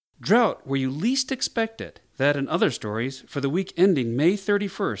Drought where you least expect it. That and other stories for the week ending May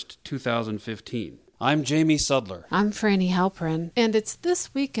 31st, 2015. I'm Jamie Sudler. I'm Franny Halperin, and it's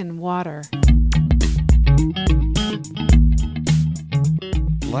This Week in Water.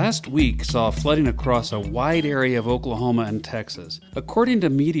 Last week saw flooding across a wide area of Oklahoma and Texas. According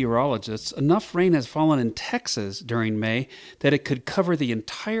to meteorologists, enough rain has fallen in Texas during May that it could cover the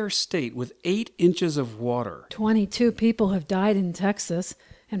entire state with 8 inches of water. 22 people have died in Texas,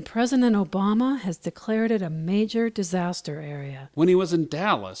 and President Obama has declared it a major disaster area. When he was in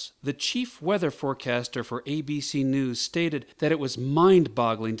Dallas, the chief weather forecaster for ABC News stated that it was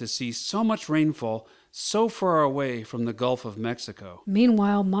mind-boggling to see so much rainfall so far away from the Gulf of Mexico.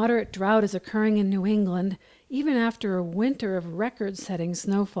 Meanwhile, moderate drought is occurring in New England, even after a winter of record-setting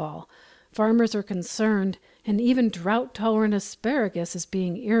snowfall. Farmers are concerned, and even drought-tolerant asparagus is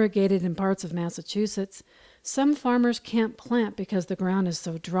being irrigated in parts of Massachusetts. Some farmers can't plant because the ground is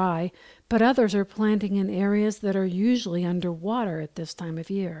so dry, but others are planting in areas that are usually underwater at this time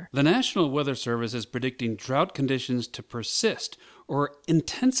of year. The National Weather Service is predicting drought conditions to persist or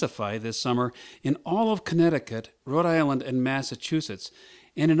intensify this summer in all of Connecticut, Rhode Island, and Massachusetts,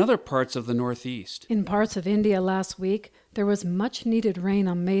 and in other parts of the Northeast. In parts of India last week, there was much needed rain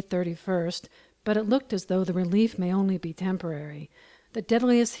on May 31st, but it looked as though the relief may only be temporary. The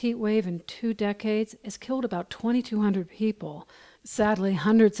deadliest heat wave in 2 decades has killed about 2,200 people. Sadly,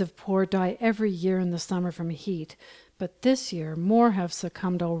 hundreds of poor die every year in the summer from heat, but this year more have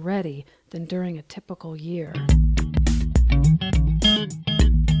succumbed already than during a typical year.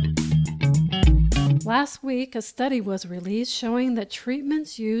 Last week, a study was released showing that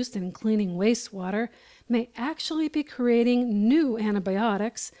treatments used in cleaning wastewater may actually be creating new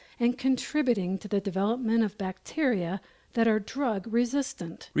antibiotics and contributing to the development of bacteria that are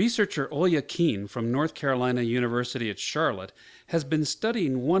drug-resistant. Researcher Olya Keen from North Carolina University at Charlotte has been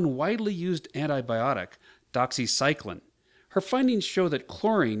studying one widely used antibiotic, doxycycline. Her findings show that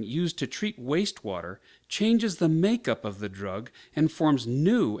chlorine used to treat wastewater changes the makeup of the drug and forms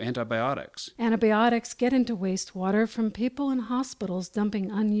new antibiotics. Antibiotics get into wastewater from people in hospitals dumping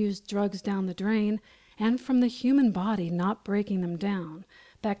unused drugs down the drain and from the human body not breaking them down.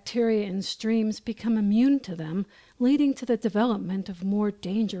 Bacteria in streams become immune to them, leading to the development of more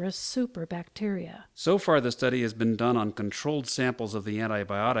dangerous superbacteria. So far, the study has been done on controlled samples of the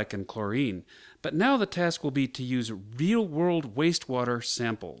antibiotic and chlorine, but now the task will be to use real-world wastewater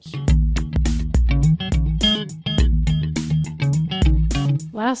samples.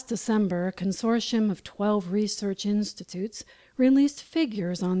 Last December, a consortium of 12 research institutes released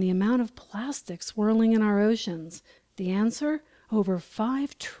figures on the amount of plastic swirling in our oceans. The answer? Over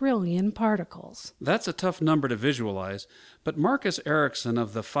 5 trillion particles. That's a tough number to visualize, but Marcus Erickson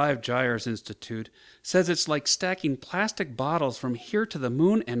of the Five Gyres Institute says it's like stacking plastic bottles from here to the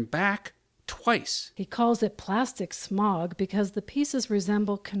moon and back twice. He calls it plastic smog because the pieces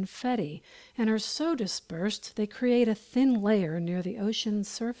resemble confetti and are so dispersed they create a thin layer near the ocean's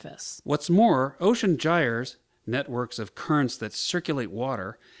surface. What's more, ocean gyres, networks of currents that circulate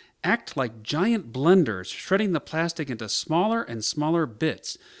water, act like giant blenders, shredding the plastic into smaller and smaller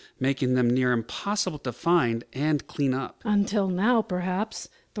bits, making them near impossible to find and clean up. Until now, perhaps,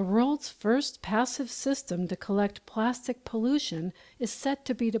 the world's first passive system to collect plastic pollution is set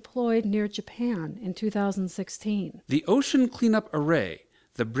to be deployed near Japan in 2016. The Ocean Cleanup Array,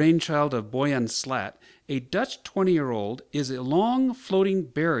 the brainchild of Boyan Slat, a Dutch 20-year-old, is a long floating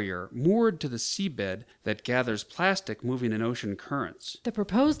barrier moored to the seabed that gathers plastic moving in ocean currents. The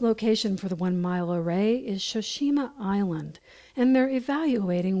proposed location for the 1-mile array is Shoshima Island, and they're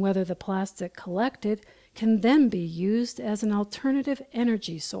evaluating whether the plastic collected can then be used as an alternative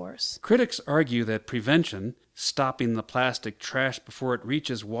energy source. Critics argue that prevention, stopping the plastic trash before it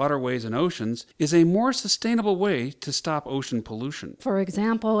reaches waterways and oceans, is a more sustainable way to stop ocean pollution. For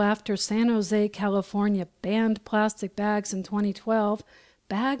example, after San Jose, California banned plastic bags in 2012,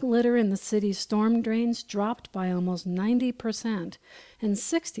 bag litter in the city's storm drains dropped by almost 90%, and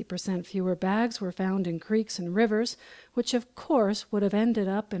 60% fewer bags were found in creeks and rivers, which of course would have ended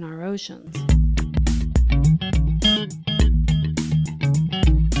up in our oceans.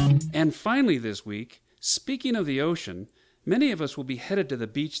 And finally this week, speaking of the ocean, many of us will be headed to the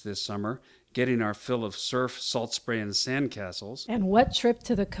beach this summer, getting our fill of surf, salt spray, and sandcastles. And what trip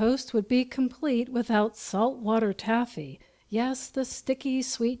to the coast would be complete without saltwater taffy? Yes, the sticky,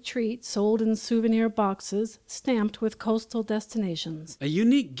 sweet treat sold in souvenir boxes stamped with coastal destinations. A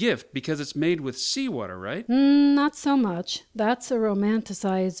unique gift because it's made with seawater, right? Not so much. That's a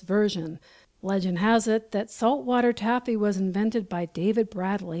romanticized version. Legend has it that saltwater taffy was invented by David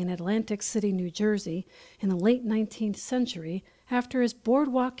Bradley in Atlantic City, New Jersey, in the late 19th century after his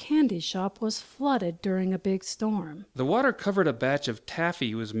boardwalk candy shop was flooded during a big storm. The water covered a batch of taffy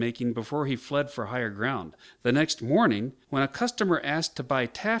he was making before he fled for higher ground. The next morning, when a customer asked to buy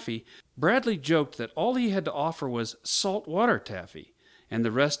taffy, Bradley joked that all he had to offer was saltwater taffy. And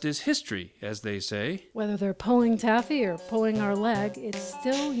the rest is history, as they say. Whether they're pulling taffy or pulling our leg, it's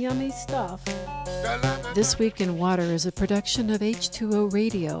still yummy stuff. This Week in Water is a production of H2O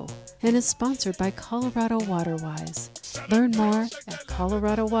Radio and is sponsored by Colorado Waterwise. Learn more at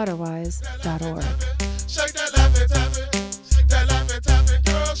coloradowaterwise.org.